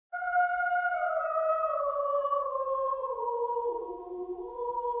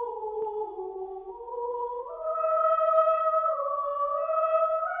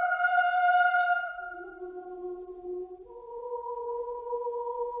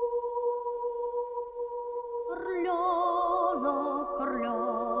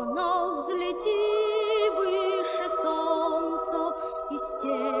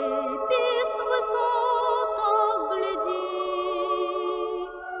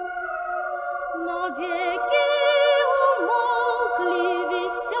Навеки умолкли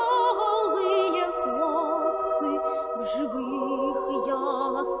веселые хлопцы, в живых я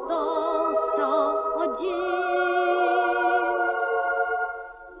остался один.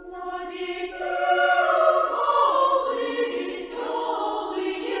 Навеки умолкли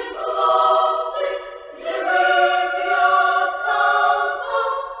веселые хлопцы, в живых я остался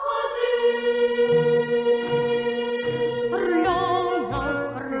один.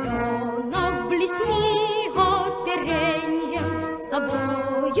 Орленок, блесни опереньем,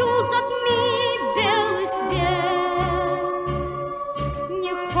 собою затми белый свет.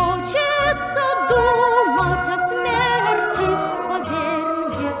 Не хочется думать о смерти, поверь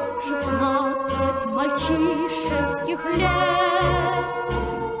мне, 16 мальчишеских лет.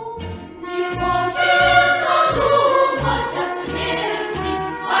 Не хочется думать о смерти,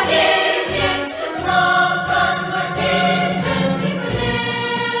 поверь мне, 16 мальчишеских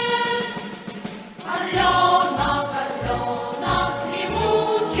лет. Орленок,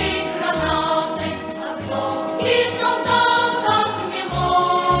 гремучей гранатой, отцов и солдаток мело.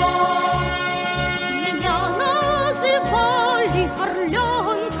 Меня называли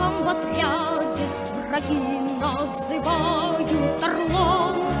орленком в отряде, враги называют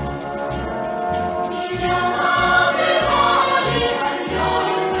орлом. Меня называли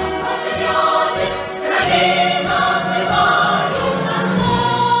орленком в отряде, враги называют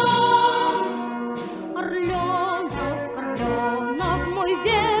орлом. Орленок, мой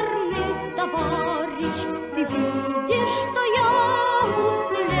верный товарищ, ты видишь, что я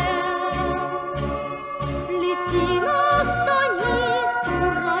уцелел. Лети на станицу,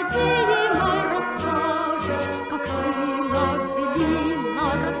 родимой, расскажешь, как сына вели на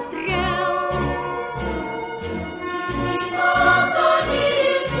расстрел. Лети на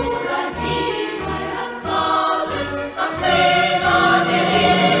станицу, родимой, расскажешь, как сына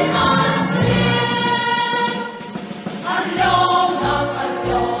вели на расстрел. Орленок,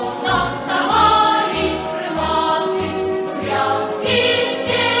 товарищ крылатый, брянские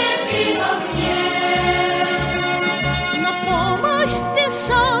степи в огне. На помощь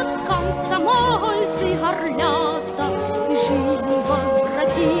спешат комсомольцы орлята, и жизнь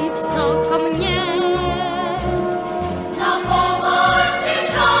возвратится ко мне. На помощь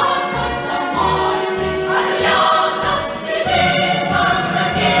спешат комсомольцы орлята, и жизнь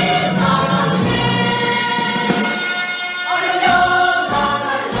возвратится ко мне. Орленок,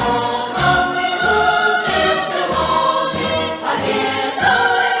 идут эшелоны, победа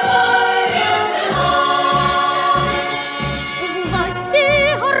борьбой решена. Власти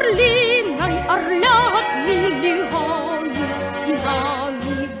орлиной орлят миллионы, и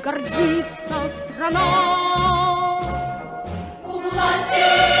нами гордится страна. У власти